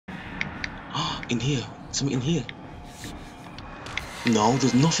In here. Something in here. No,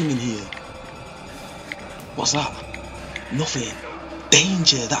 there's nothing in here. What's that? Nothing.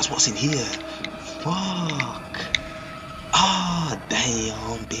 Danger, that's what's in here. Fuck. Ah,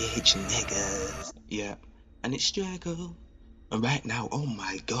 damn, bitch, niggas. Yeah, and it's struggle. And right now, oh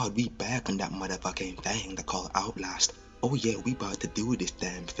my god, we back on that motherfucking thing they call Outlast. Oh yeah, we about to do this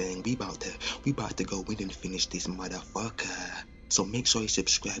damn thing. We about to go in and finish this motherfucker. So make sure you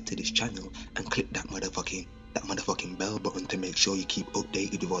subscribe to this channel and click that motherfucking bell button to make sure you keep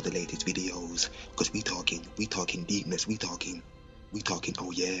updated with all the latest videos. Cause we talking deepness, we talking,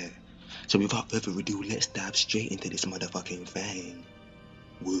 oh yeah. So without further ado, let's dive straight into this motherfucking thing.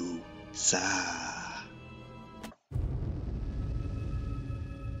 Woo sa.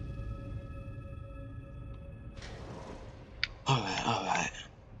 Alright.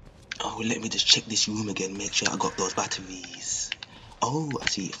 Oh, let me just check this room again, make sure I got those batteries. Oh, I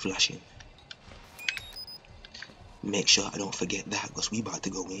see it flashing. Make sure I don't forget that, because we about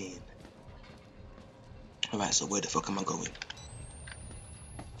to go in. Alright, so where the fuck am I going?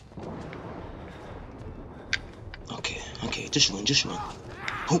 Okay, just run.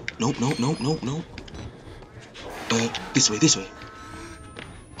 Oh, no. This way.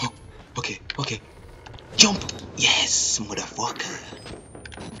 Oh, okay. Jump! Yes, motherfucker.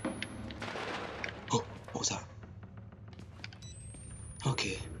 Oh, what was that?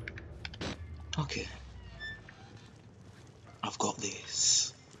 Okay. I've got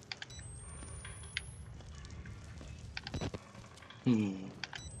this.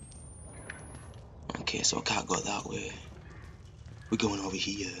 Okay, so I can't go that way. We're going over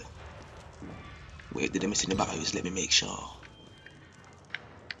here. Wait, did I miss any batteries? Let me make sure.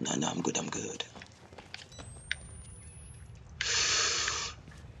 No, I'm good.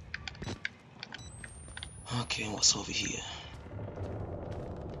 Okay, what's over here?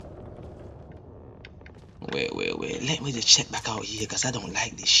 Wait. Let me just check back out here, because I don't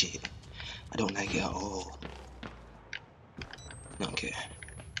like this shit. I don't like it at all. Okay.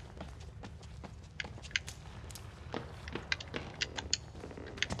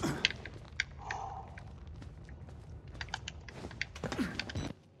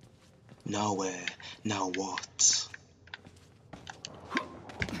 Nowhere. Now what?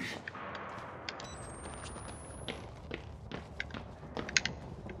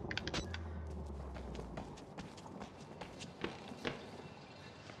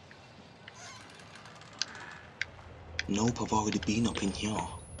 Nope, I've already been up in here.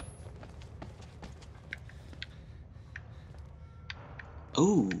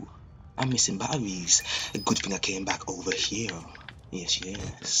 Oh, I'm missing batteries. A good thing I came back over here.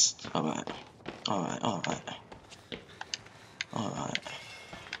 Yes. Alright.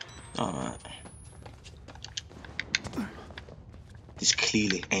 This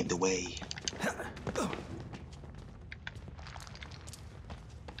clearly ain't the way.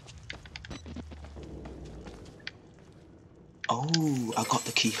 Oh, I got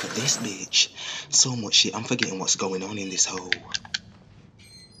the key for this bitch. So much shit, I'm forgetting what's going on in this hole.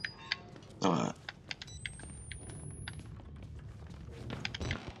 Alright.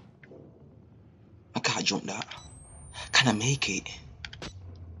 I can't jump that. Can I make it?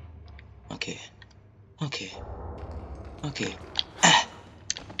 Okay. Ah!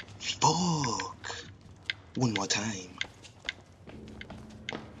 Fuck! One more time.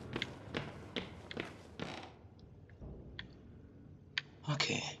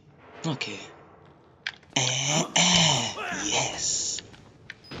 Okay. Yes.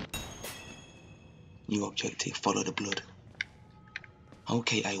 New objective, follow the blood.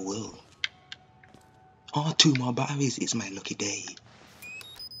 Okay, I will. Oh, 2 more batteries, it's my lucky day.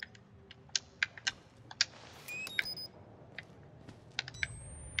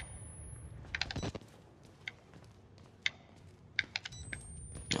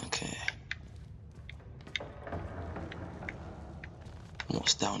 Okay.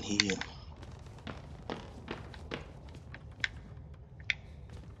 What's down here?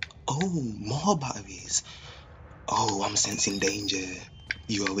 Oh, more batteries. Oh, I'm sensing danger.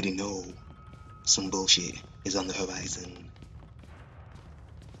 You already know. Some bullshit is on the horizon.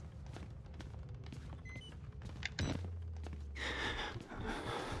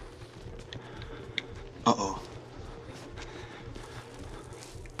 Uh-oh.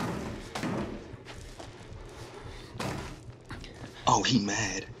 Oh, he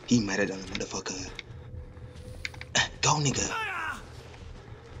mad. He madder than a motherfucker. Go, nigga.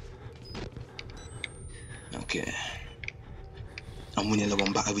 Okay. I'm winning low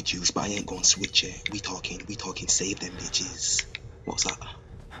on battery juice, but I ain't gonna switch it. We talking save them bitches. What's that?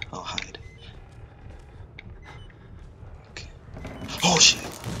 I'll hide. Okay. Oh shit.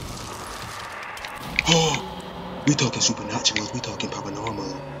 Oh, we talking supernaturals, we talking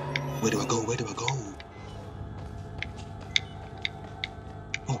paranormal. Where do I go? Where do I go?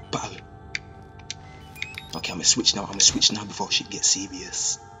 Oh, battle. Okay, I'm gonna switch now. I'm gonna switch now before shit gets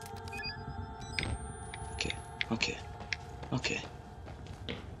serious. Okay, okay, okay,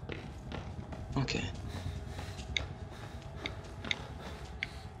 okay.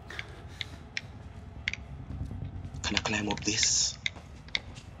 Can I climb up this?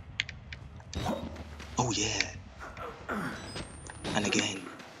 Oh yeah. And again.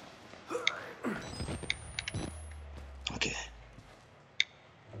 Okay.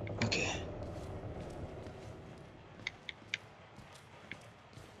 Okay.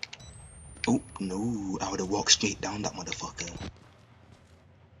 Oh no, I would have walked straight down that motherfucker.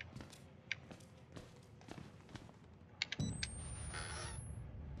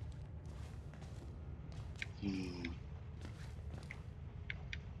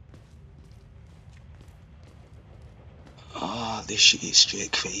 Ah, this shit is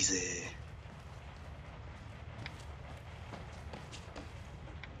straight crazy.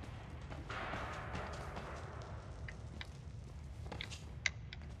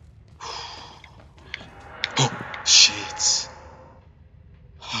 Oh shit.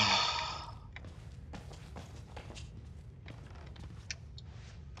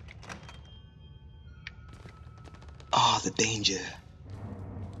 Ah, the danger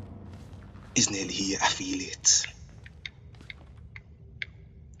is nearly here. I feel it.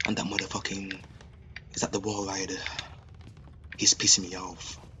 And that motherfucking, is that the wall rider? He's pissing me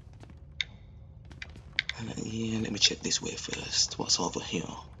off. Yeah, let me check this way first. What's over here?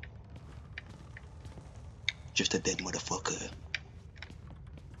 Just a dead motherfucker.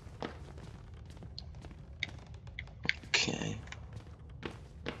 Okay.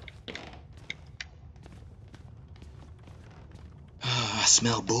 I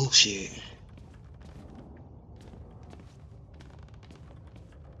smell bullshit.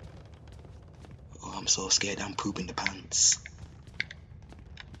 Oh, I'm so scared I'm pooping the pants.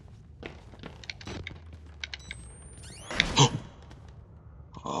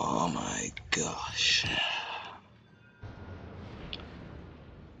 Oh my gosh.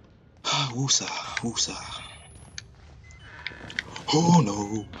 Woosa, woosa. Oh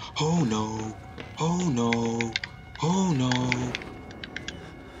no, oh no, oh no, oh no.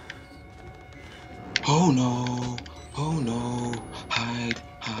 Oh no, oh no. Hide,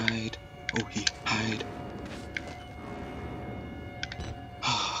 hide. Oh, he hide.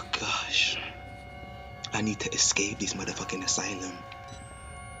 Oh gosh. I need to escape this motherfucking asylum.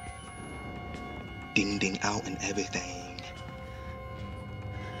 Ding ding out and everything.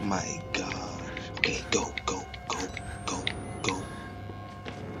 My god. Okay, go, go, go, go, go.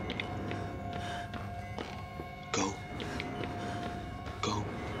 Go. Go.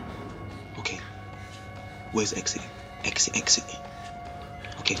 Okay. Where's exit? Exit, exit.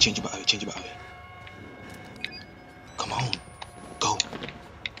 Okay, change your battery, change your battery. Come on. Go.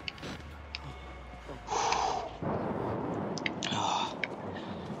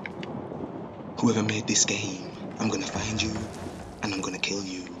 Whoever made this game, I'm gonna find you and I'm gonna kill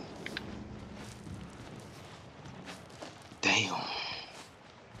you. Damn.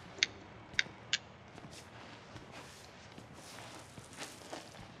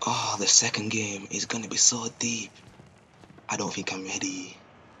 Oh, the second game is gonna be so deep. I don't think I'm ready.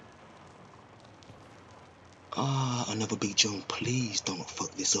 Ah, another big jump. Please don't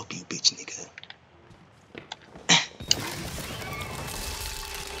fuck this up, you bitch nigga.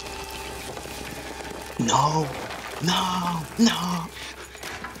 No, no, no.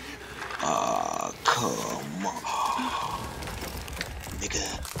 Ah, come on. Nigga.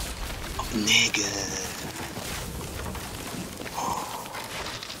 Nigga.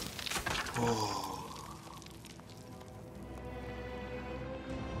 Oh.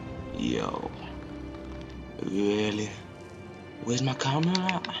 Yo. Really? Where's my camera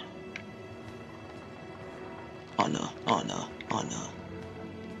at? Oh no, oh no, oh no.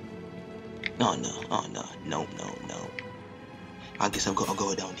 Oh no, oh no, no, no, no. I guess I've got to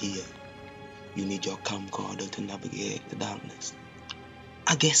go down here. You need your camcorder to navigate the darkness.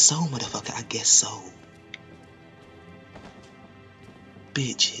 I guess so, motherfucker, I guess so.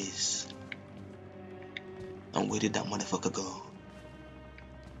 Bitches. And where did that motherfucker go?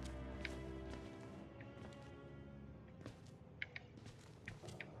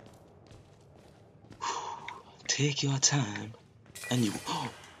 Take your time and you... Oh,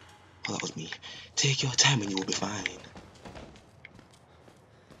 that was me. Take your time and you will be fine.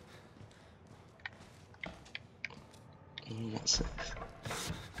 What's this?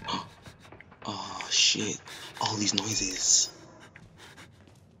 Oh shit. All these noises.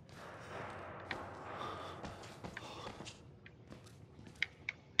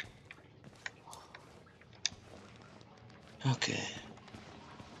 Okay.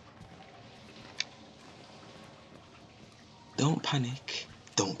 Don't panic.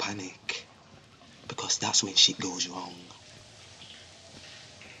 Don't panic. Because that's when shit goes wrong.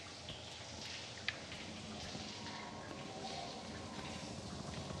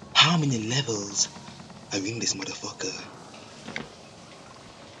 How many levels are in this motherfucker?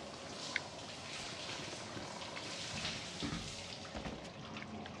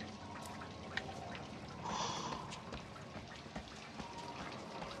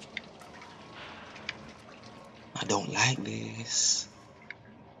 I don't like this.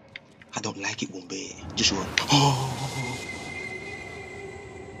 I don't like it one bit. Just run. Oh.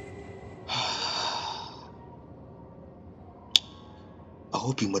 I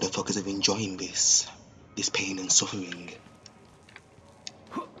hope you motherfuckers are enjoying this pain and suffering.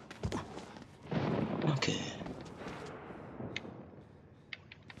 Okay.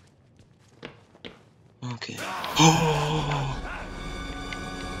 Okay. Oh.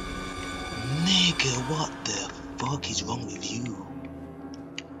 Nigga, what the fuck is wrong with you?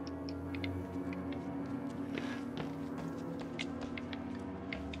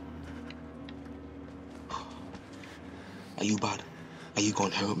 Are you bad? Are you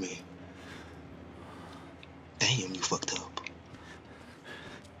gonna hurt me? Damn, you fucked up.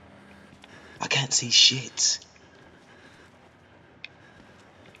 I can't see shit.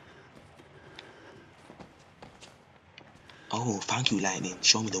 Oh, thank you, Lightning.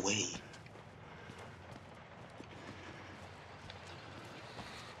 Show me the way.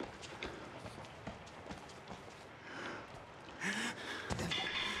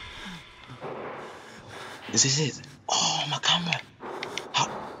 This is it. Oh, my camera. How?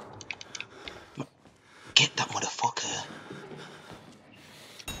 Get that motherfucker.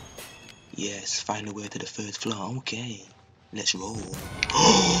 Yes, find a way to the third floor. Okay, let's roll.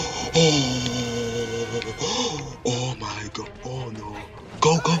 Oh my god. Oh no.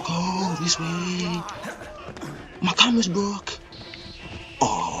 Go, go, go. This way. My camera's broke.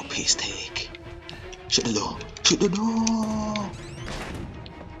 Oh, piss take. Shut the door. Shut the door.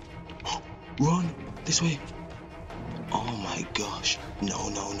 Run. This way. Oh my gosh. No,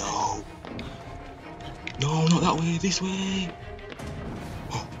 no, no. No, not that way. This way.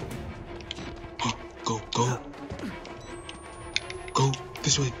 Go, go. Go.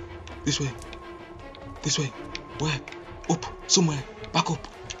 This way. This way. This way. Where? Up. Somewhere. Back up.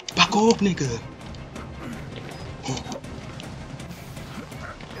 Back up, nigga. Oh.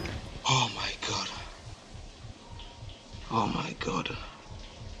 Oh my god. Oh my god.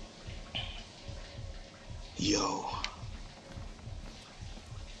 Yo.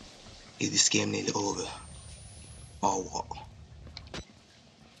 Is this game nearly over? Or what?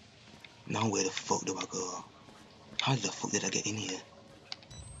 Now where the fuck do I go? How the fuck did I get in here?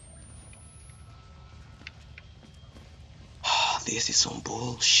 This is some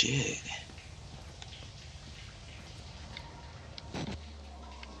bullshit.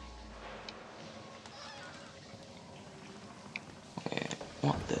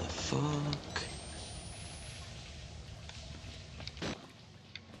 What the fuck?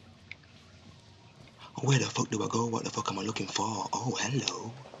 Where the fuck do I go? What the fuck am I looking for? Oh,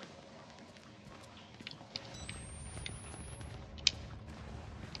 hello.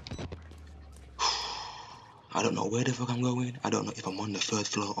 I don't know where the fuck I'm going. I don't know if I'm on the third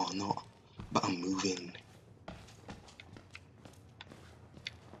floor or not. But I'm moving.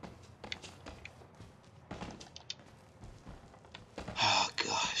 Oh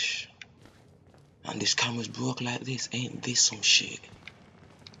gosh. And this camera's broke like this. Ain't this some shit?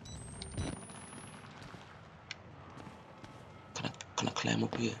 Can I climb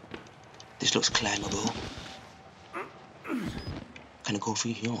up here? This looks climbable. Can I go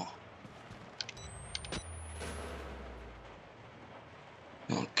through here?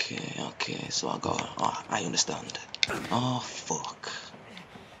 Okay, so I got. Oh, I understand. Oh, fuck.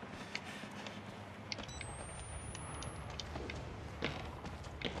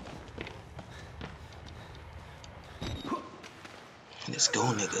 Let's go,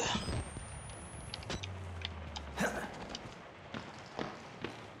 nigga.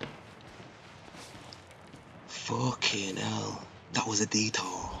 Fucking hell. That was a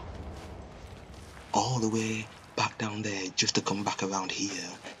detour. All the way back down there just to come back around here.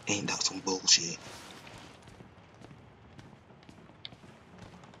 Ain't that some bullshit?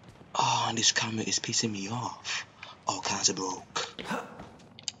 Oh, and this camera is pissing me off. All kinds of broke.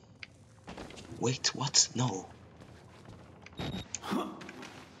 Wait, what? No.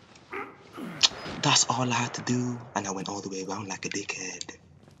 That's all I had to do, and I went all the way around like a dickhead.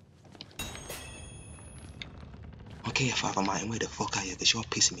 Okay, Father Martin, where the fuck are you? Because you're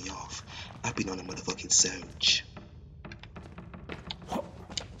pissing me off. I've been on a motherfucking search.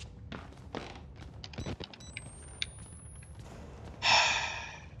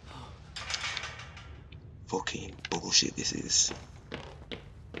 fucking bullshit this is.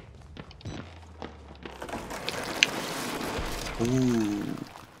 Ooh.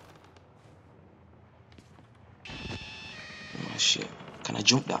 Oh shit. Can I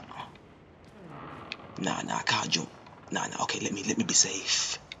jump that? Nah, I can't jump. Nah, okay, let me be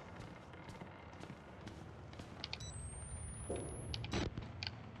safe.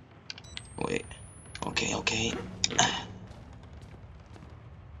 Wait. Okay.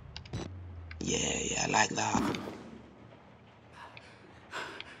 Yeah, I like that.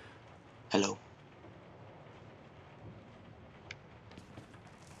 Hello.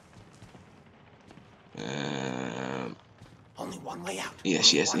 Only one way out. Yes.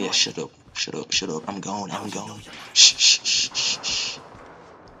 Shut up. I'm going. Shh.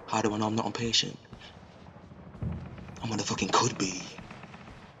 How do I know I'm not impatient? I motherfucking could be.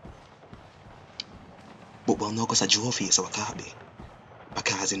 But well, no, because I drove here, so I can't be. My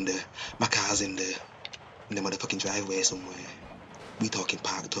car's in the motherfucking driveway somewhere. We talking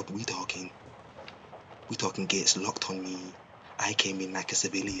parked up. We talking gates locked on me. I came in like a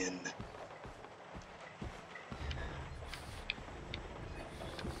civilian.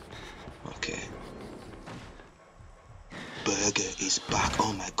 Okay. Burger is back.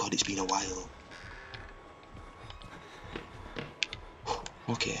 Oh my god, it's been a while.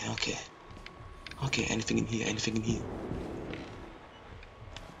 Okay. Anything in here?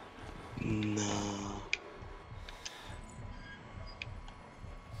 No.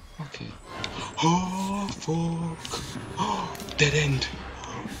 Okay. Oh fuck. Oh, dead end.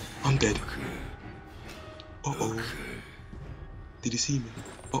 I'm dead. Uh-oh. Did you see me?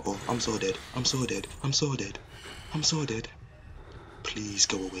 Uh-oh, I'm so dead. Please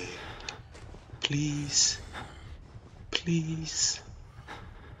go away. Please.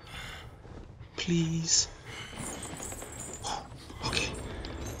 Okay.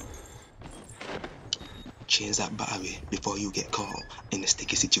 Change that battery before you get caught in a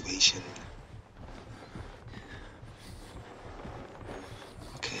sticky situation.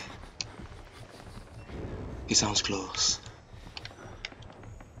 Okay. He sounds close.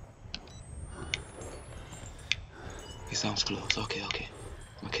 Okay.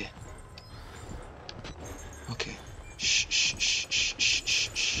 Shh.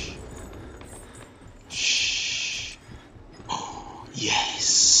 Oh,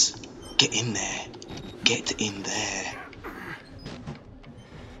 yes. Get in there.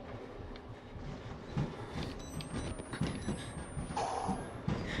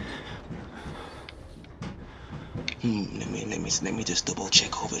 Let me just double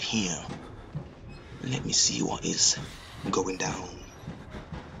check over here. Let me see what is going down.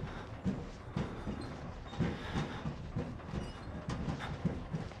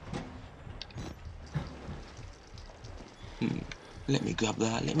 Let me grab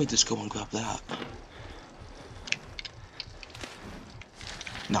that. Let me just go and grab that.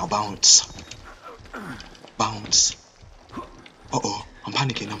 Now bounce. Uh-oh, I'm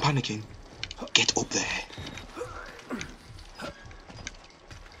panicking. Get up there.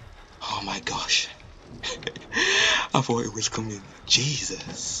 Oh my gosh. I thought it was coming.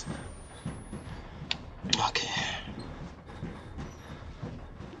 Jesus. Okay.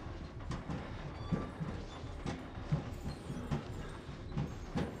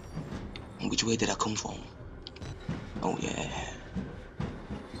 Which way did I come from? Oh yeah.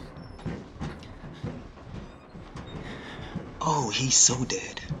 Oh, he's so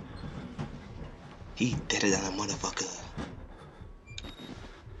dead. He deader than a motherfucker.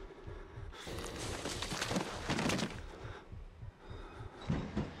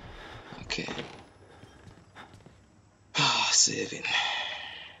 Okay. Saving.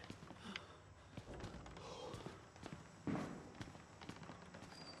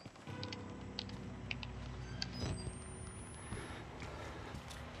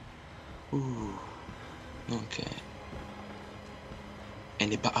 Ooh. Okay.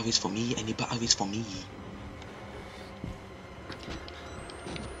 Any batteries for me?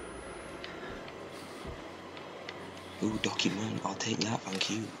 Ooh, document. I'll take that, thank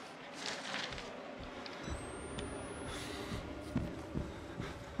you.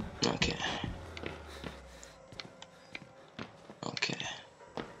 Okay.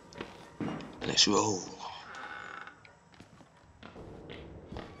 Let's roll.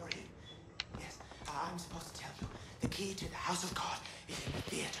 Yes, I'm supposed to tell you. The key to the house of God is in the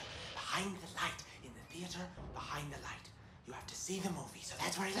theater, behind the light. In the theater, behind the light. You have to see the movie, so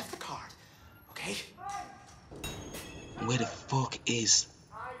that's where I left the card. Okay? Where the fuck is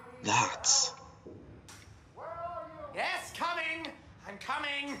that? Where are you? Yes, coming! I'm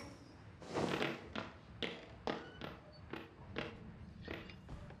coming!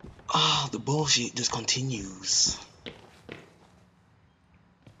 Ah, the bullshit just continues.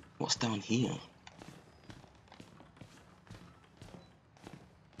 What's down here?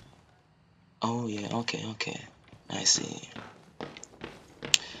 Oh yeah, okay. I see.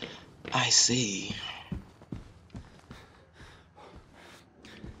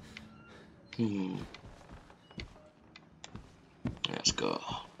 Let's go.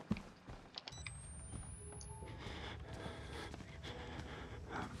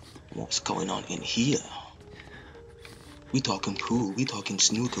 What's going on in here? We talking pool, we talking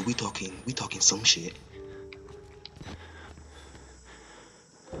snooker, we talking some shit.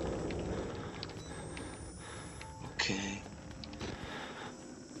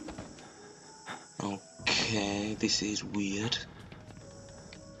 Okay, this is weird.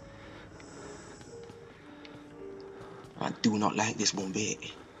 I do not like this one bit.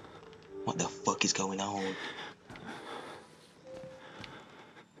 What the fuck is going on?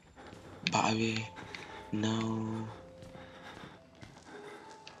 Battery? No.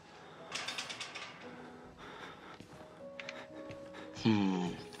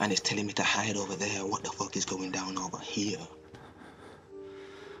 And it's telling me to hide over there. What the fuck is going down over here?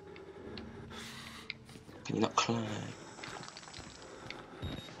 Can you not climb?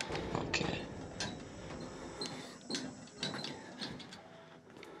 Okay.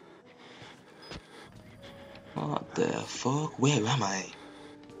 What the fuck? Where am I?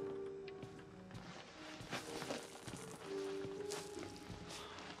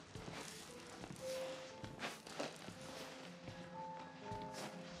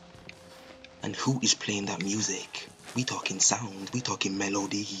 And who is playing that music? We talking sound, we talking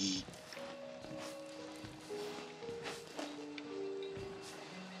melody.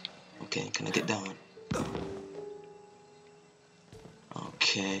 Okay, can I get down?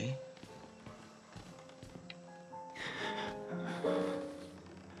 Okay.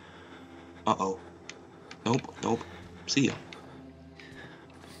 Uh-oh. Nope. See ya.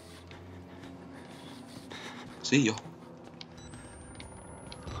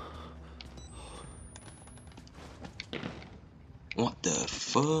 What the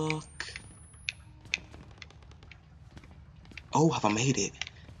fuck? Oh, have I made it?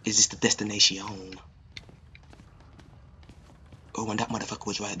 Is this the destination? Oh, and that motherfucker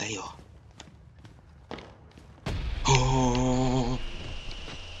was right there. Oh.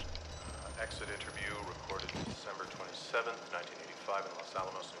 Exit interview recorded December 27th, 1985 in Los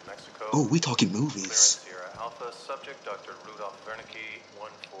Alamos, New Mexico. Oh, we talking movies. Clearance Sierra Alpha. Subject Dr. Rudolph Wernicke,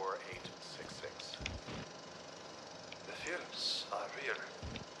 14866. The films are real.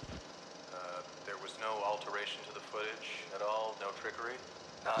 There was no alteration to the footage at all, no trickery?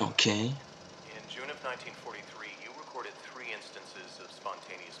 None. Okay. In June of 1943, you recorded 3 instances of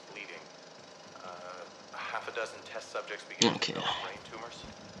spontaneous bleeding. Half a dozen test subjects began to develop brain tumors?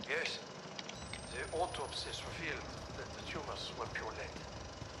 Yes. The autopsies revealed that the tumors were pure lead.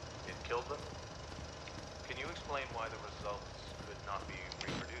 It killed them? Can you explain why the results could not be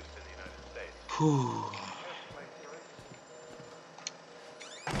reproduced in the United States?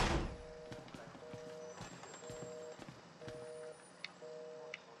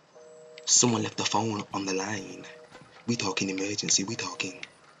 Someone left the phone on the line. We talking emergency, we talking,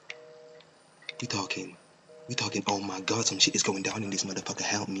 oh my god, some shit is going down in this motherfucker,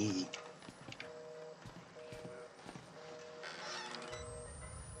 help me.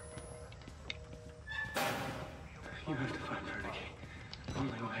 You have to find Wernicke. On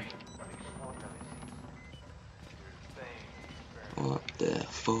my way. What the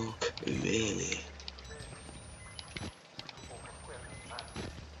fuck, really?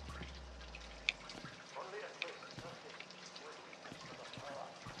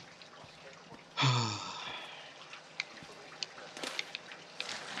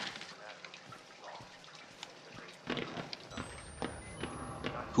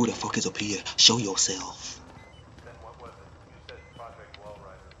 Who the fuck is up here? Show yourself. Then what was it? You said Project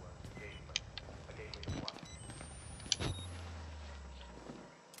Wallrider was a gateway to what?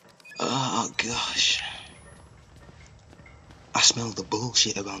 Oh gosh. I smell the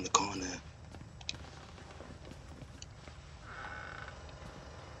bullshit around the corner.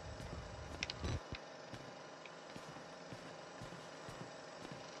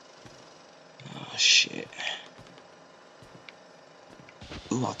 Oh shit.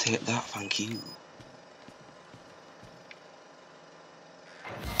 Ooh, I'll take that, thank you.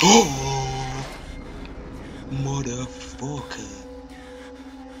 Oh! Motherfucker.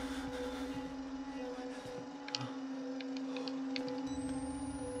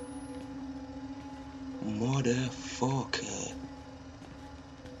 Motherfucker.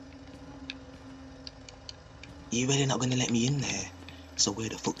 You really not gonna let me in there? So where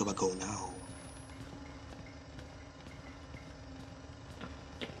the fuck do I go now?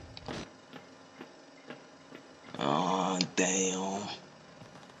 Oh, damn.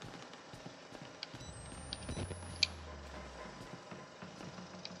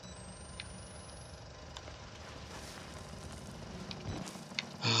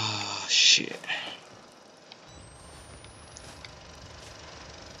 Ah, shit.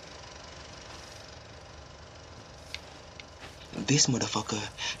 This motherfucker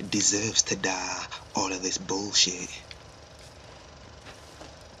deserves to die. All of this bullshit.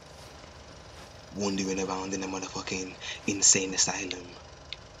 Wandering around in a motherfucking insane asylum.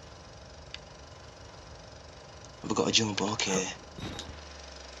 I've got to jump, okay.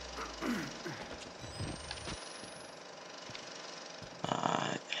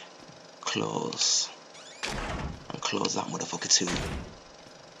 Alright. Close. And close that motherfucker too.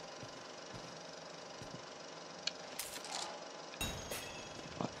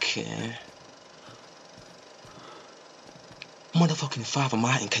 Okay. Motherfucking Father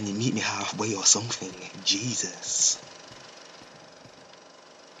Martin, can you meet me halfway or something? Jesus.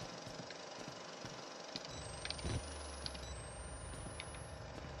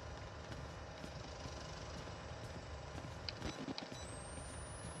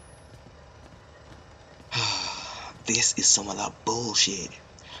 This is some of that bullshit.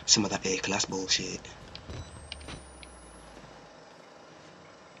 Some of that A-class bullshit.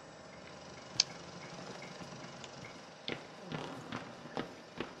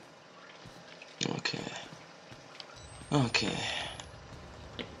 Okay. Okay.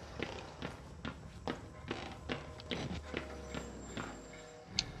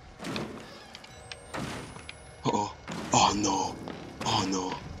 Uh-oh. Oh no. Oh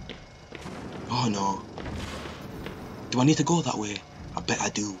no. Oh no. Do I need to go that way? I bet I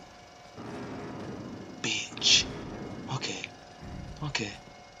do. Bitch. Okay. Okay.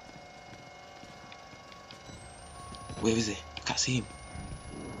 Where is he? I can't see him.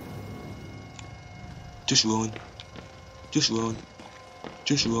 Just run. Just run.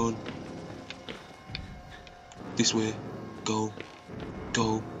 Just run. This way. Go.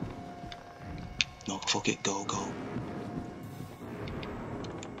 Go. No, fuck it. Go, go.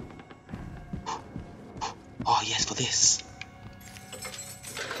 Oh, yes, for this.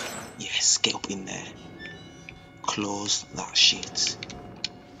 Yes, get up in there. Close that shit.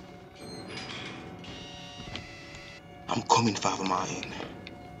 I'm coming, Father Martin.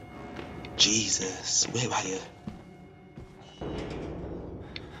 Jesus, where are you?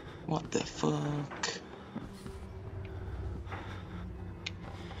 What the fuck?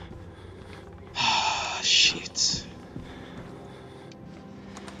 Ah, shit.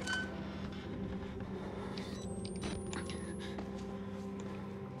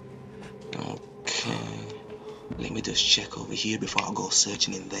 Okay. Let me just check over here before I go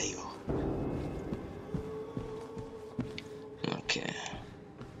searching in there. Okay.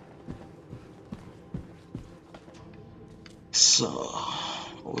 So,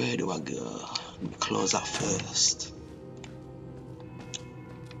 where do I go? Let me close that first.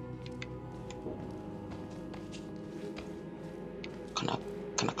 Can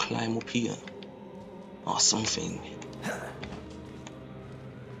I climb up here? Or something?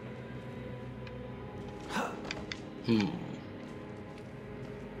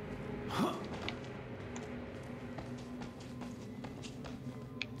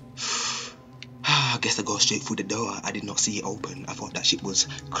 I guess I go straight through the door. I did not see it open. I thought that shit was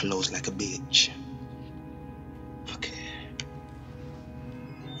closed like a bitch. Okay.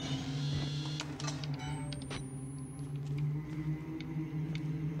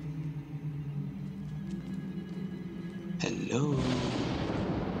 Hello.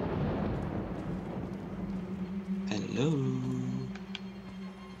 Hello.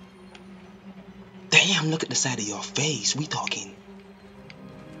 Damn, look at the side of your face. We talking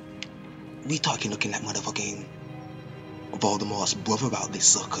looking like motherfucking Voldemort's brother about this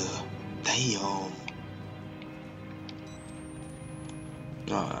sucker. Damn.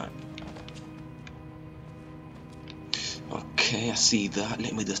 Alright. Okay, I see that.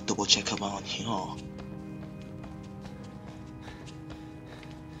 Let me just double check around here.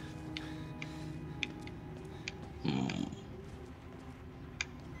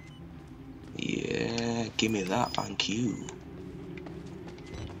 Yeah, give me that, thank you.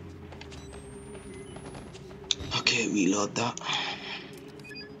 Okay, reload that.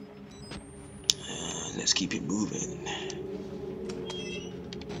 Let's keep it moving.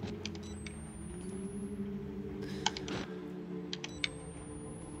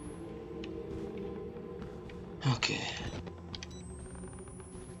 Okay.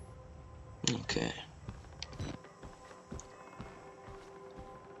 Okay.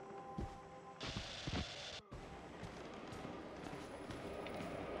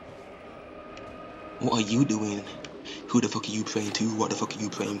 What are you doing? Who the fuck are you praying to? What the fuck are you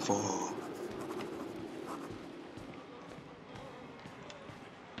praying for?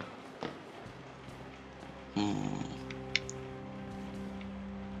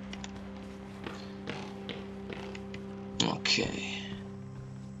 Okay.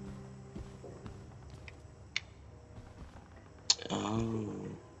 Oh.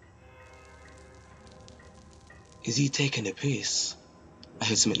 Is he taking a piss? I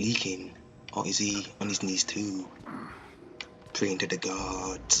heard something leaking. Or is he on his knees too? Praying to the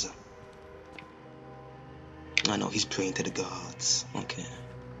gods. I know he's praying to the gods. Okay.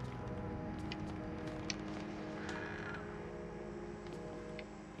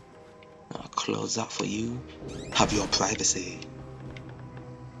 I'll close that for you. Have your privacy.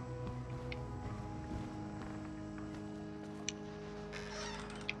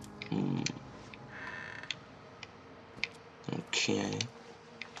 Okay.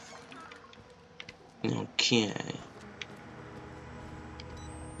 Okay.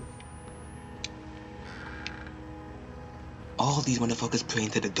 All these motherfuckers praying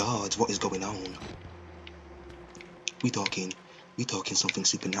to the gods. What is going on? We talking something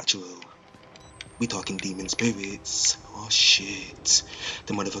supernatural. We talking demon spirits. Oh shit.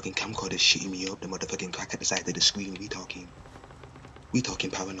 The motherfucking camcorder's shitting me up. The motherfucking crack at the side of the screen. We talking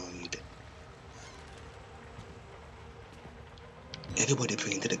paranoid. Everybody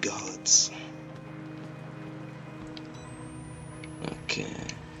praying to the gods. Okay.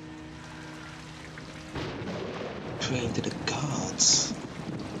 Praying to the gods.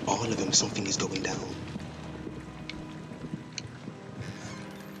 All of them, something is going down.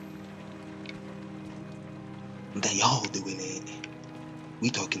 They all doing it. We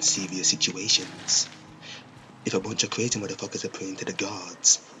talking serious situations. If a bunch of crazy motherfuckers are praying to the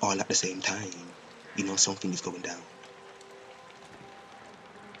gods all at the same time, you know something is going down.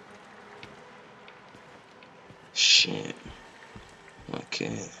 Shit.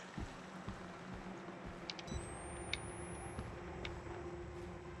 Okay.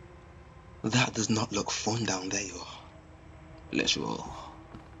 That does not look fun down there. Let's roll.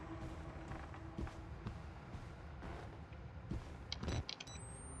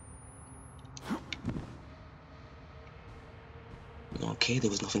 Okay, there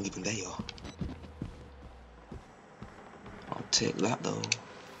was nothing even there. I'll take that though.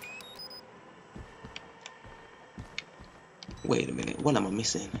 Wait a minute, what am I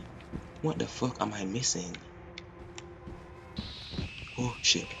missing? What the fuck am I missing? Oh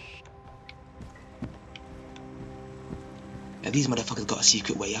shit. Have these motherfuckers got a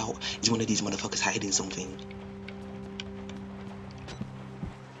secret way out? Is one of these motherfuckers hiding something?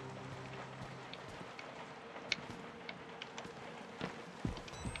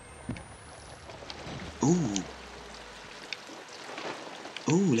 Ooh.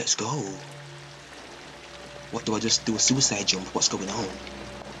 Ooh, let's go. What do I just do, a suicide jump? What's going on?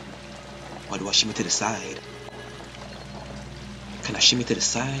 Or do I shimmy to the side? Can I shimmy to the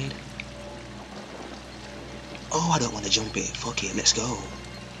side? Oh, I don't want to jump it. Fuck it, let's go.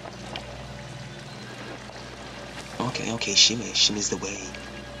 Okay, shimmy. Shimmy's the way.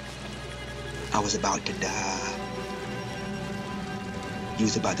 I was about to die. You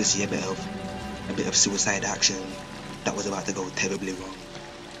was about to see a bit of suicide action that was about to go terribly wrong.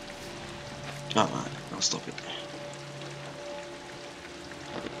 Alright, I'll stop it.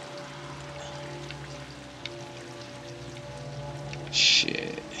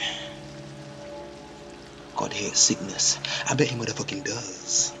 Shit. God hates sickness. I bet he motherfucking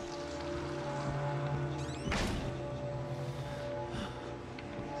does.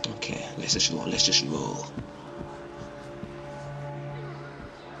 Okay, let's just roll.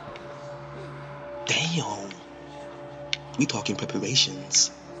 Damn. We talking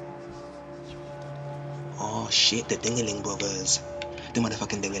preparations. Oh shit, the Dingaling brothers. The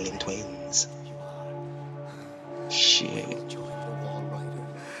motherfucking Dingaling twins. Shit.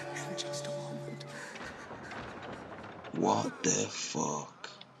 What the fuck?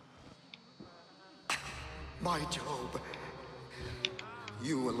 My Job,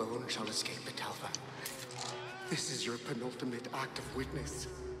 you alone shall escape it, Alpha. This is your penultimate act of witness.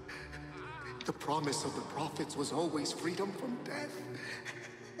 The promise of the prophets was always freedom from death.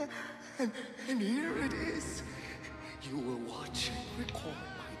 And here it is. You will watch and record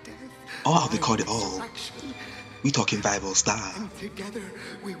my death. Oh, I'll record it all. We talking viral style. And together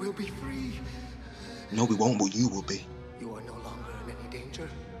we will be free. No, we won't, but you will be. You are no longer in any danger.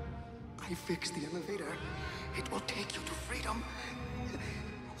 I fixed the elevator. It will take you to freedom.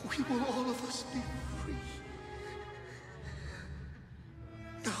 We will all of us be free.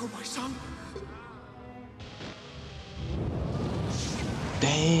 Now, my son.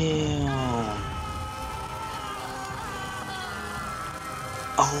 Damn.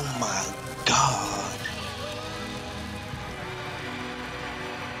 Oh my god.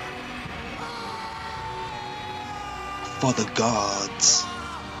 For the gods.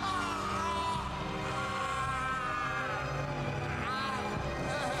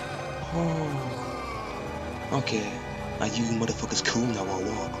 Oh. Okay. Are you motherfuckers cool now or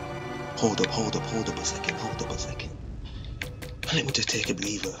what? Hold up a second. Let me just take a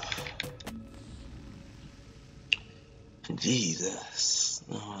breather. Jesus.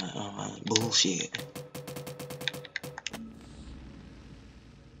 Alright. Bullshit.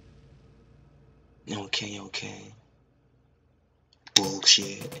 Okay.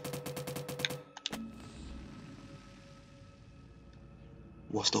 Bullshit.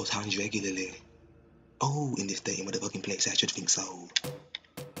 Wash those hands regularly. Oh, in this dirty motherfucking place, I should think so.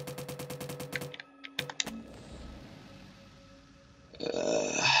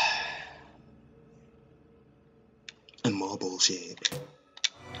 And more bullshit.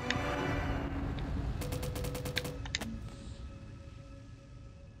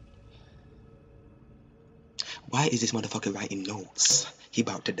 Why is this motherfucker writing notes? He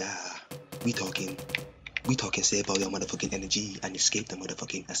about to die. We talking save all your motherfucking energy and escape the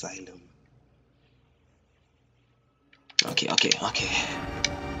motherfucking asylum. Okay.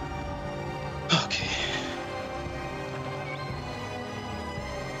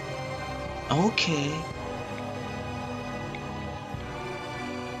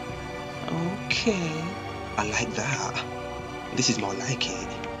 I like that. This is more like it.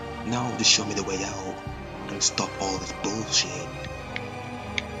 Now just show me the way out and stop all this bullshit.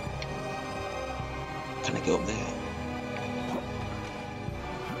 Can I get up there?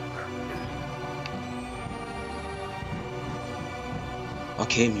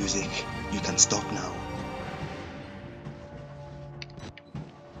 Okay, music, you can stop now.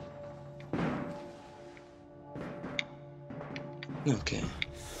 Okay.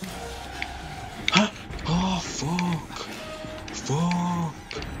 Huh? Oh, fuck.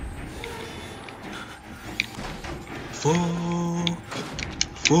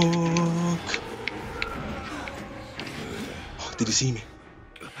 Oh, did you see me?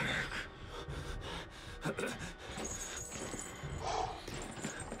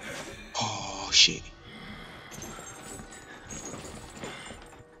 Oh, shit.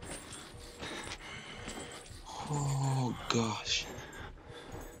 Oh, gosh.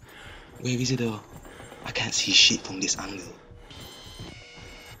 Where is it though? I can't see shit from this angle.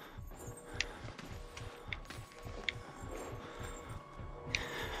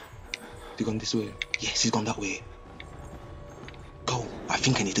 He gone this way? Yes, he's gone that way. Go. I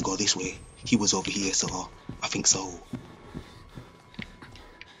think I need to go this way. He was over here, so I think so.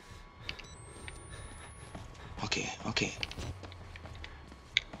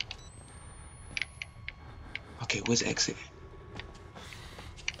 Okay, where's the exit?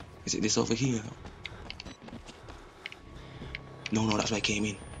 Is it this over here? No, that's where I came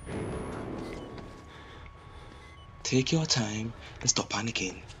in. Take your time and stop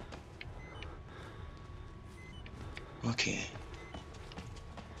panicking.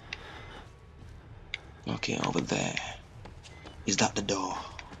 Okay, over there. Is that the door?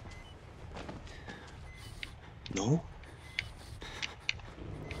 No?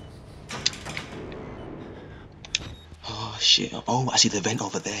 Oh shit. Oh, I see the vent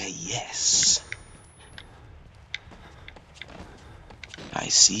over there. Yes. I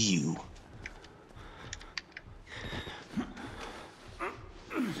see you.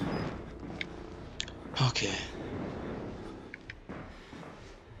 Okay.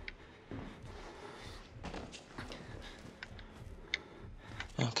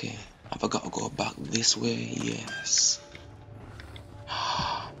 Have I got to go back this way? Yes.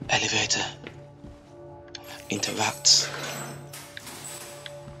 Elevator. Interact.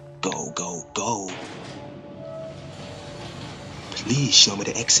 Go. Please show me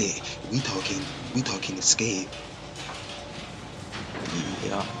the exit. We talking escape.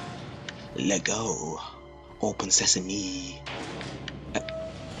 Yeah. Let go. Open sesame.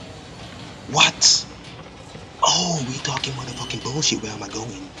 What? Oh, we talking motherfucking bullshit. Where am I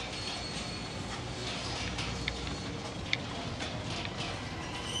going?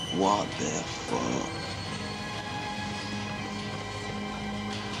 What the fuck?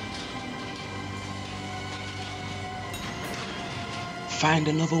 Find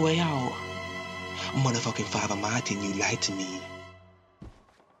another way out. Motherfucking Father Martin, you lied to me.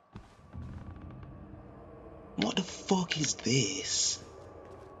 What the fuck is this?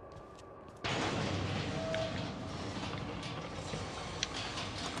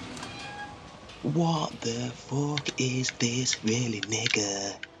 What the fuck is this really,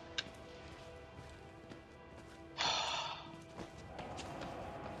 nigga?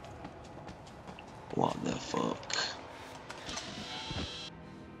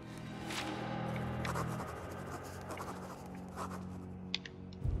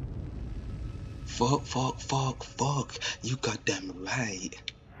 Fuck. You goddamn right.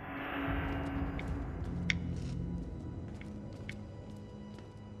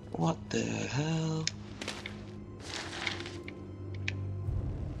 What the hell?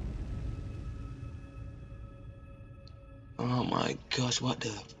 Oh my gosh, what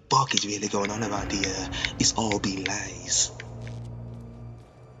the fuck is really going on around here? It's all been lies.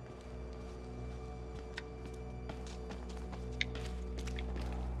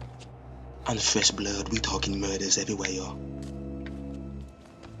 And fresh blood, we talking murders everywhere, yo.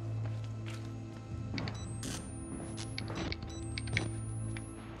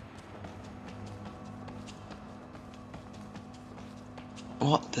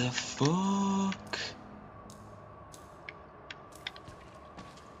 What the fuck?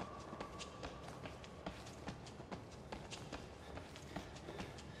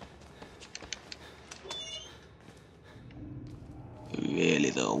 Really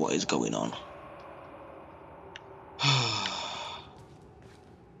though, what is going on?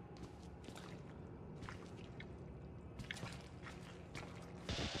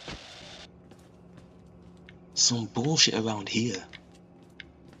 Some bullshit around here.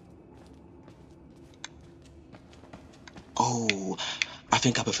 Oh, I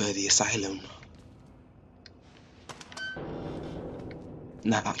think I prefer the asylum.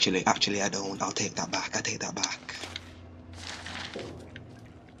 Nah, actually I don't. I'll take that back. I take that back.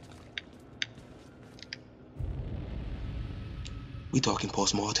 We talking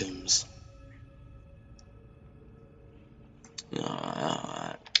postmortems.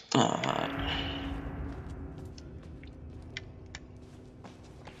 Alright.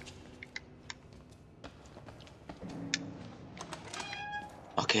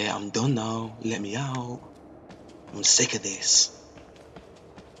 Okay, I'm done now. Let me out. I'm sick of this.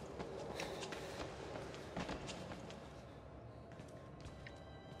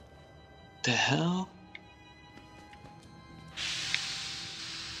 The hell?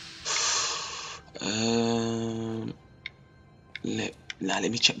 Let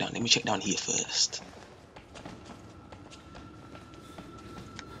me check down. Let me check down here first.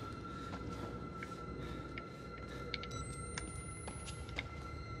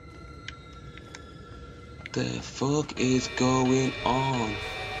 The fuck is going on?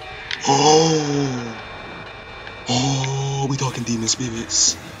 Oh, we talking demon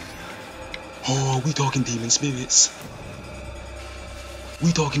spirits. Oh, we talking demon spirits.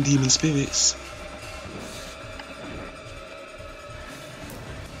 We talking demon spirits.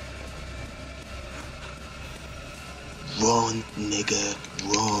 Run, nigga,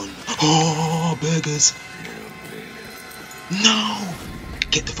 run. Oh, burgers. No!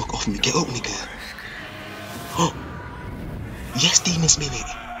 Get the fuck off me. Get up, nigga. Oh. Yes, demon spirit.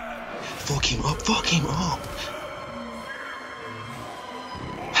 Fuck him up. Fuck him up.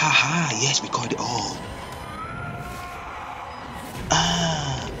 Haha, yes, we got it all.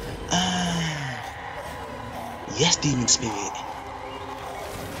 Yes, demon spirit.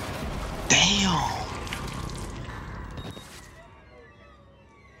 Damn.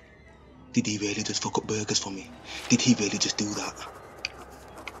 Did he really just fuck up burgers for me? Did he really just do that?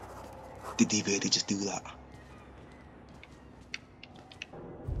 Did he really just do that?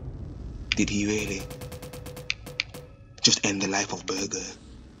 Did he really just end the life of Burger?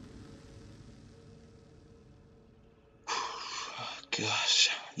 Gosh,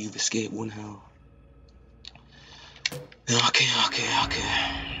 you've escaped one hell. Okay.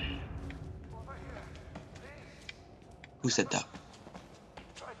 Who said that?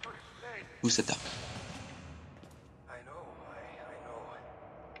 Who said that? I know.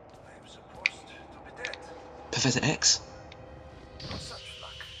 I am supposed to be dead. Professor X? Such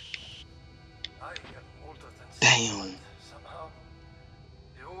luck. I am older than Damn. somehow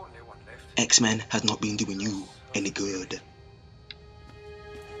the only one left. X-Men has not been doing you any good. He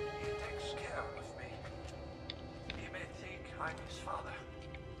takes care of me. He may think I'm his father.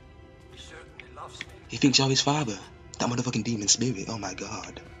 He certainly loves me. He thinks you're his father? That motherfucking demon spirit, oh my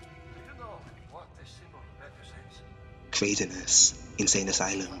god. Do you know what the symbol represents? Craziness. Insane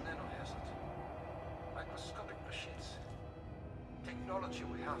asylum. Nanohazard. Microscopic machines. Technology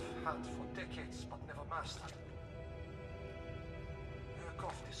we have had for decades but never mastered.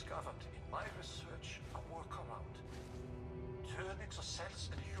 Murkoff discovered in my research a workaround. Turning the cells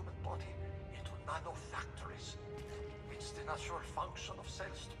in the human body into nanofactories. It's the natural function of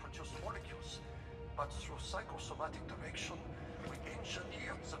cells to produce molecules, but through psychosomatic direction, we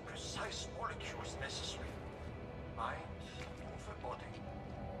engineer the precise molecules necessary. Mind over body.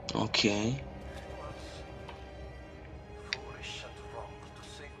 Okay. It was foolish and wrong to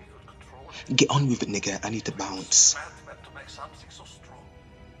think we could control it. Get on with it, nigga. I need to bounce. Mad meant to make something so strong.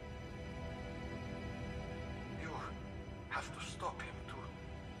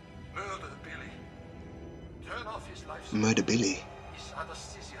 his life Murder Billy. is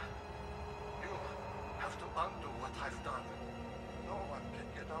anesthesia. You have to undo what I've done. No one can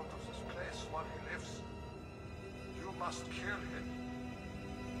get out of this place while he lives. You must kill him.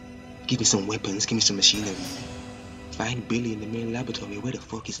 Give me some weapons, give me some machinery. Find Billy in the main laboratory. Where the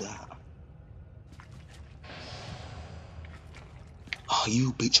fuck is that? Oh,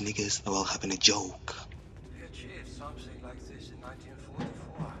 you bitch niggas are all having a joke. We achieved something like this in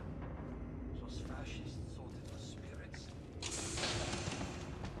 1944. Those fascists thought it was spirits.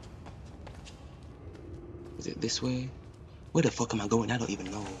 Is it this way? Where the fuck am I going? I don't even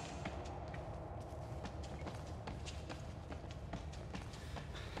know.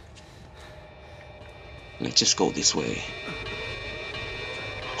 Let's just go this way.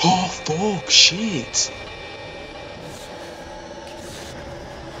 Oh fuck, shit.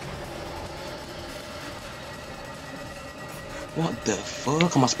 What the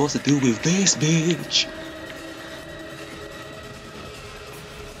fuck am I supposed to do with this, bitch?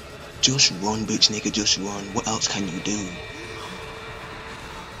 Just run, bitch nigga, just run. What else can you do?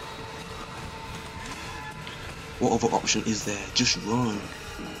 What other option is there? Just run.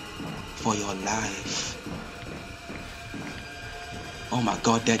 For your life. Oh my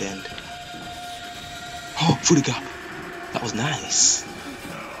god, dead end. Oh, through the gap. That was nice.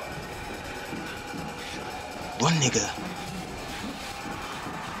 Run, nigga.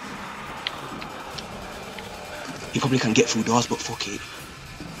 He probably can get through doors, but fuck it.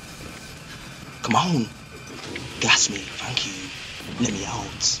 Come on. Gas me, thank you. Let me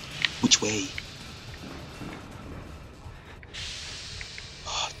out. Which way?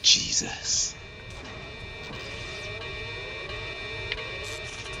 Oh, Jesus.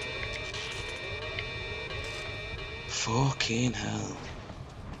 Fucking hell.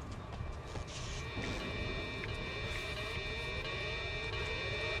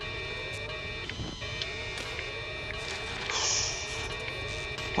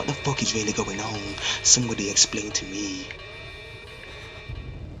 What the fuck is really going on? Somebody explain to me.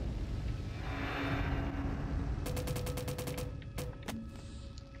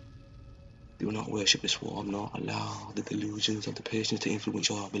 Do not worship this swarm, nor allow the delusions of the patients to influence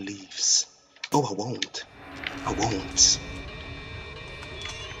your beliefs. Oh, I won't. I won't.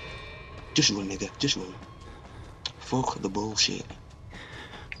 Just run, nigga. Just run. Fuck the bullshit.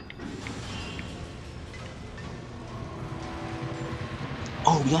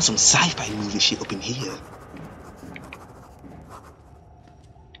 Oh, we got some sci-fi movie shit up in here.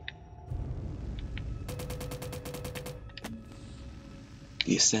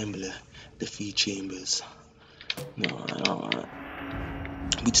 The assembler, the feed chambers. Alright.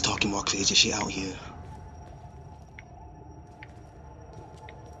 We just talking more crazy shit out here.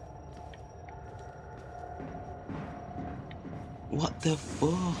 What the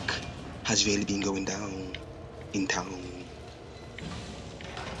fuck has really been going down in town?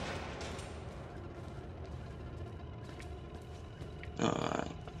 Alright.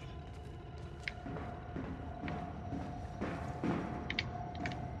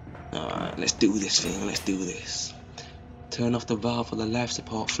 Alright, let's do this thing, let's do this. Turn off the valve for the life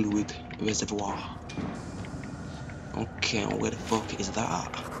support fluid reservoir. Okay, where the fuck is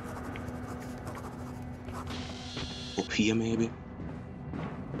that? Up here maybe?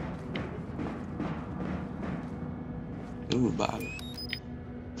 Ooh, bad.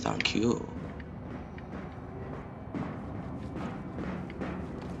 Thank you.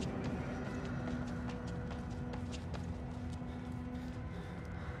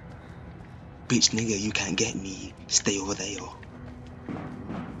 Bitch nigga, you can't get me. Stay over there.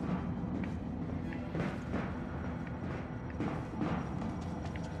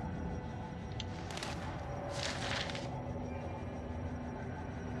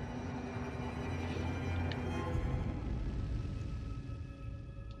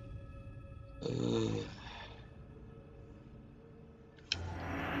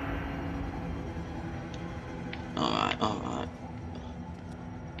 Alright.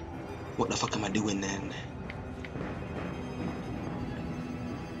 What the fuck am I doing then?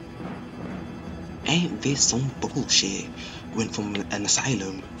 Ain't this some bullshit? Went from an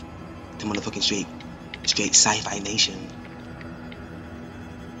asylum to motherfucking straight sci-fi nation.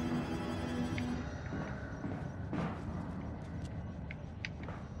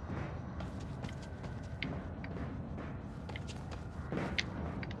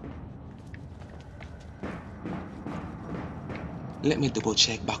 Let me double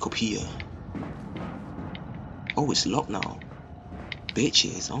check back up here. Oh, it's locked now.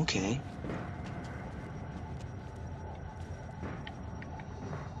 Bitches, okay.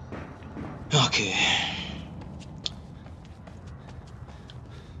 Okay.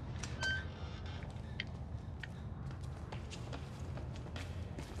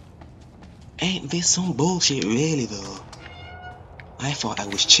 Ain't this some bullshit really though? I thought I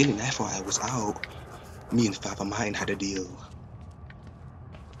was chilling, I thought I was out. Me and Father Martin had a deal.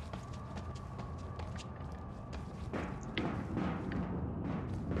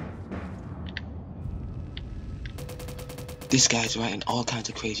 This guy's writing all kinds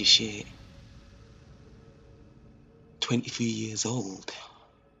of crazy shit. 23 years old.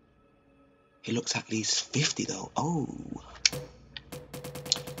 He looks at least 50 though. Oh.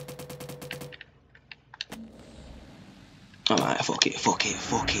 Alright, fuck it.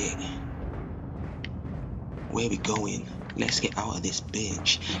 Where we going? Let's get out of this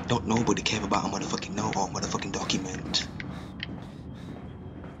bitch. Don't nobody care about a motherfucking note or motherfucking document.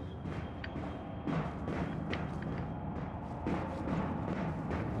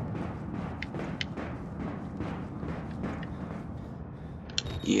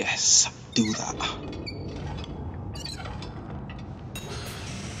 Yes, do that.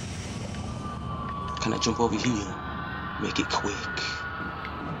 Can I jump over here? Make it quick.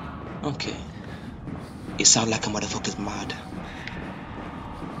 Okay. It sounds like a motherfucker's mad.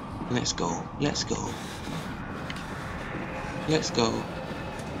 Let's go. Let's go. Let's go.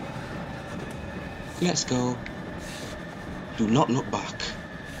 Let's go. Do not look back.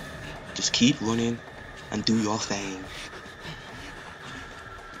 Just keep running and do your thing.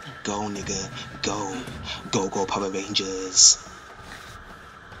 Go, nigga. Go. Go, go, Power Rangers.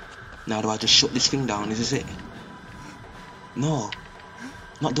 Now do I just shut this thing down? Is this it? No.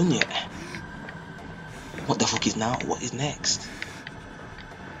 Not done yet. What the fuck is now? What is next?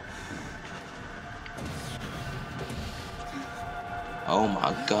 Oh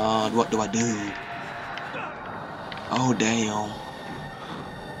my god, what do I do? Oh damn.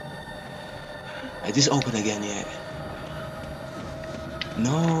 Is this open again yet?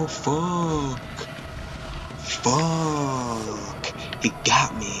 No, fuck. Fuck. He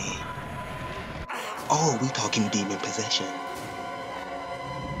got me. Oh, we talking demon possession.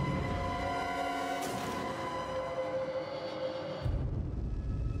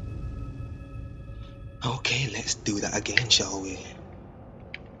 Okay, let's do that again, shall we?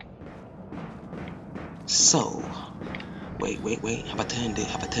 So, wait, have I turned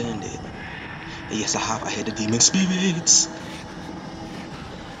it? Yes, I have. I heard the demon spirits.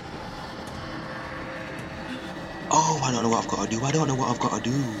 Oh, I don't know what I've got to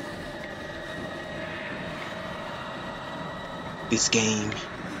do. This game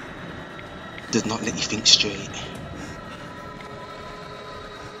does not let you think straight.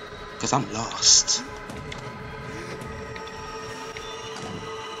 Because I'm lost.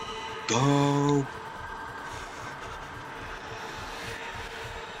 Go.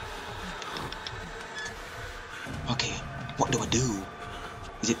 Okay, what do I do?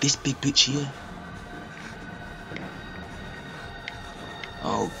 Is it this big bitch here?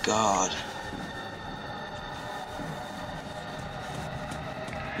 Oh god.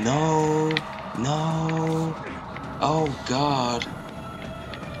 No. Oh god.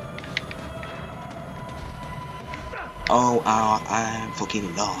 Oh, I'm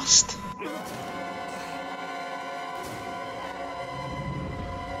fucking lost.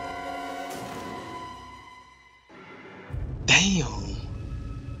 Damn.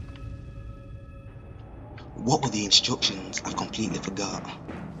 What were the instructions? I've completely forgot.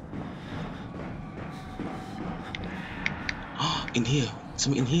 In here.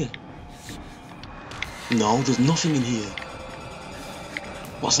 Something in here. No, there's nothing in here.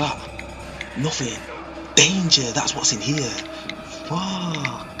 What's that? Nothing. Danger, that's what's in here.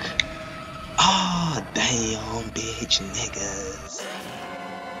 Fuck. Ah, damn, bitch niggas.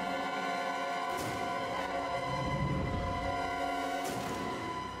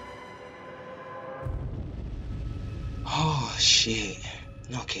 Oh, shit.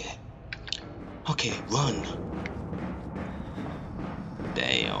 Okay, run.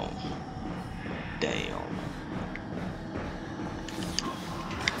 Damn.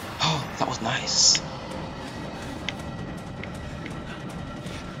 Oh, that was nice.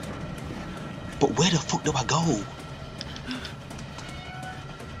 But where the fuck do I go?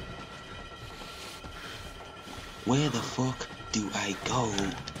 Where the fuck do I go?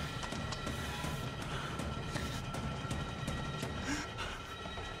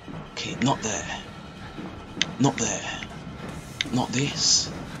 Okay, not there. Not there. Not this.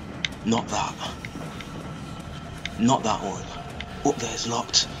 Not that. Not that one. Up there's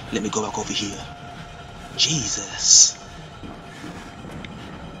locked. Let me go back over here. Jesus.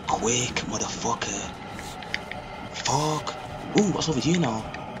 Quick, motherfucker. Fuck. Ooh, what's over here now?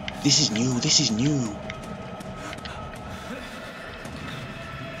 This is new.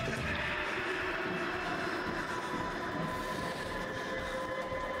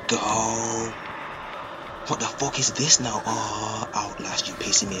 Go. What the fuck is this now? Oh, Outlast, you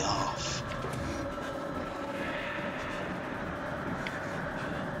pissing me off.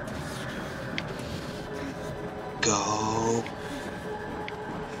 Go.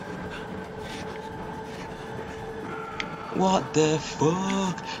 What the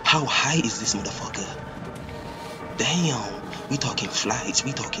fuck? How high is this motherfucker? Damn. We talking flights,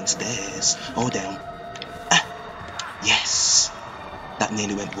 we talking stairs. Oh damn. Ah. Yes. That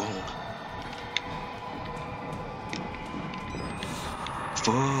nearly went wrong.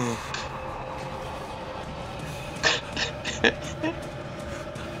 Fuck.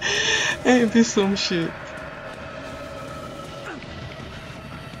 Ain't this some shit?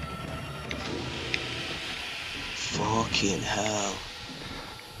 Fucking hell.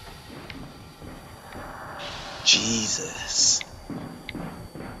 Jesus.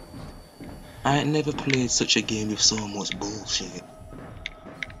 I ain't never played such a game with so much bullshit.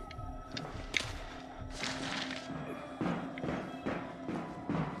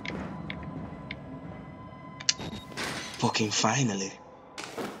 Fucking finally.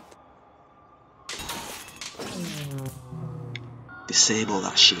 Disable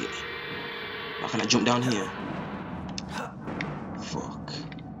that shit. How can I jump down here? Fuck.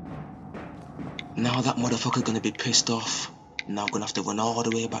 Now that motherfucker's gonna be pissed off. Now I'm gonna have to run all the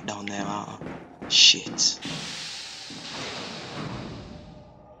way back down there, Shit.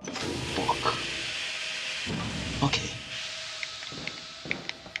 Fuck. Okay.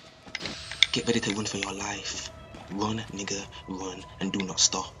 Get ready to run for your life. Run, nigga, run, and do not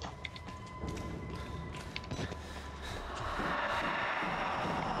stop.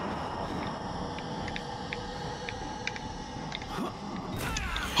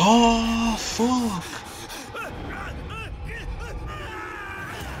 Oh, fuck.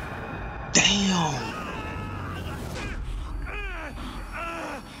 Damn.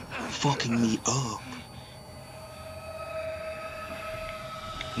 Fucking me up.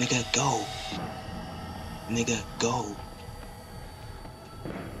 Nigga, go. Nigga, go.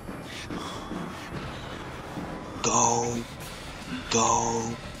 Go.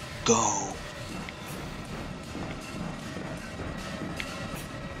 Go. Go.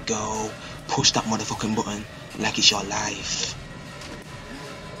 Go. Push that motherfucking button like it's your life.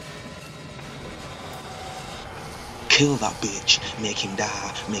 Kill that bitch. Make him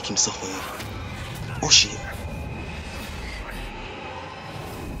die. Make him suffer. Oh shit.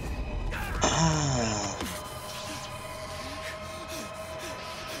 Ah.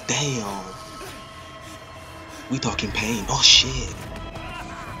 Damn. We talking pain. Oh shit.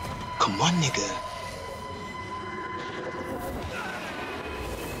 Come on, nigga.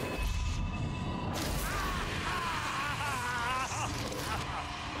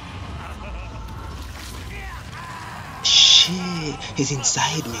 Shit, he's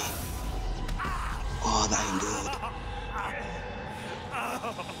inside me. Oh, that ain't good.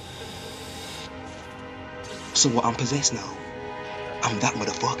 So what, I'm possessed now? I'm that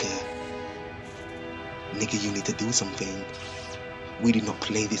motherfucker. Nigga, you need to do something. We did not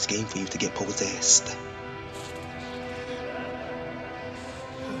play this game for you to get possessed.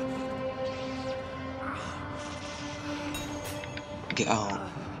 Get out.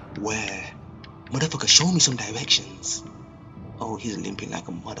 Where? Motherfucker, show me some directions. Oh, he's limping like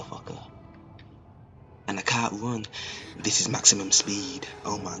a motherfucker. And I can't run. This is maximum speed.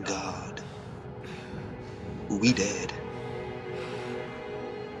 Oh my god. We dead.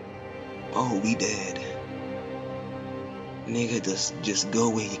 Oh, we dead. Nigga, just go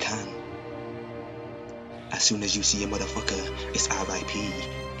where you can. As soon as you see a motherfucker, it's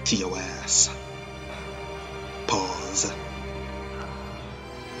RIP to your ass. Pause.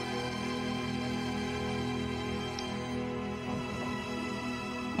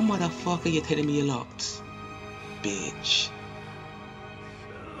 Motherfucker, you're telling me you're locked. Bitch.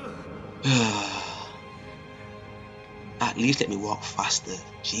 At least let me walk faster.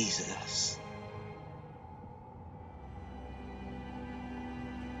 Jesus.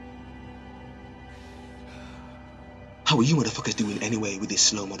 How are you motherfuckers doing anyway with this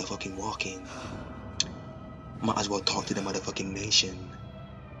slow motherfucking walking? Might as well talk to the motherfucking nation.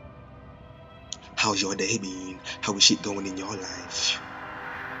 How's your day been? How is shit going in your life?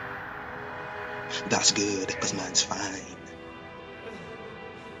 That's good, cause mine's fine.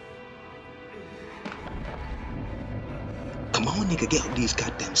 Come on, nigga, get up these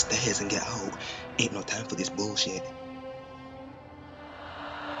goddamn stairs and get out. Ain't no time for this bullshit.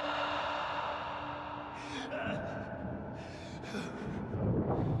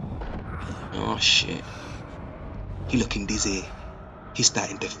 Oh shit. He looking dizzy. He's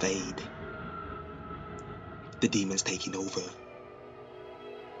starting to fade. The demon's taking over.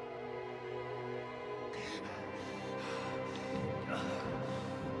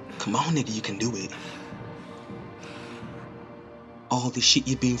 Come on, nigga, you can do it. All the shit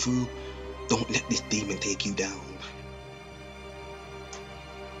you've been through, don't let this demon take you down.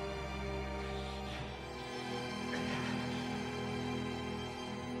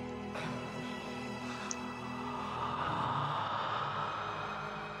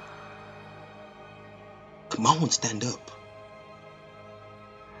 Come on, stand up.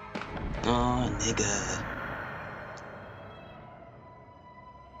 Oh, nigga.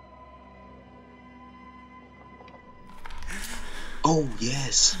 Oh,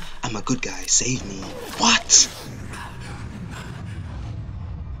 yes. I'm a good guy. Save me. What?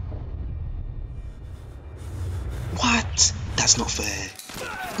 What? That's not fair.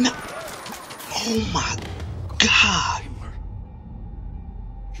 No. Oh, my God.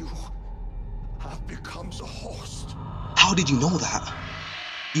 You have become a host. How did you know that?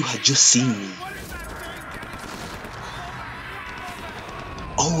 You had just seen me.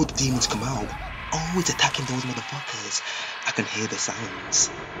 Oh, the demons come out. Oh, it's attacking those motherfuckers. I can hear the sounds.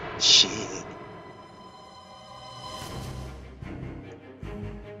 Shit.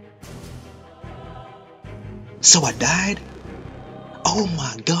 So I died? Oh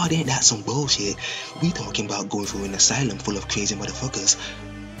my God, ain't that some bullshit? We talking about going through an asylum full of crazy motherfuckers.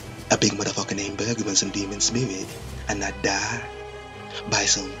 A big motherfucker named Burger and some demon spirit. And I die by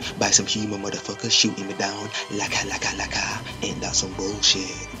some human motherfuckers shooting me down laka. Ain't that some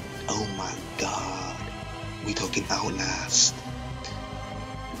bullshit? Oh my God. We talking Outlast.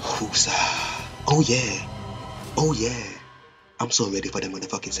 Whoosah. Oh yeah. Oh yeah. I'm so ready for the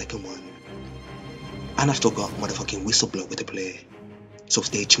motherfucking second one. And I still got motherfucking whistleblower to play. So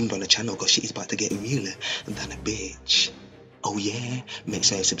stay tuned on the channel cause shit is about to get realer than a bitch. Oh yeah, make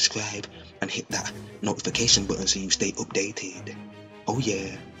sure you subscribe and hit that notification button so you stay updated. Oh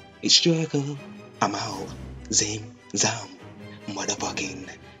yeah, it's Draco. I'm out. Zim, zam, motherfucking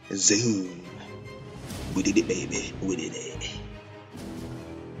zoom. We did it, baby. We did it.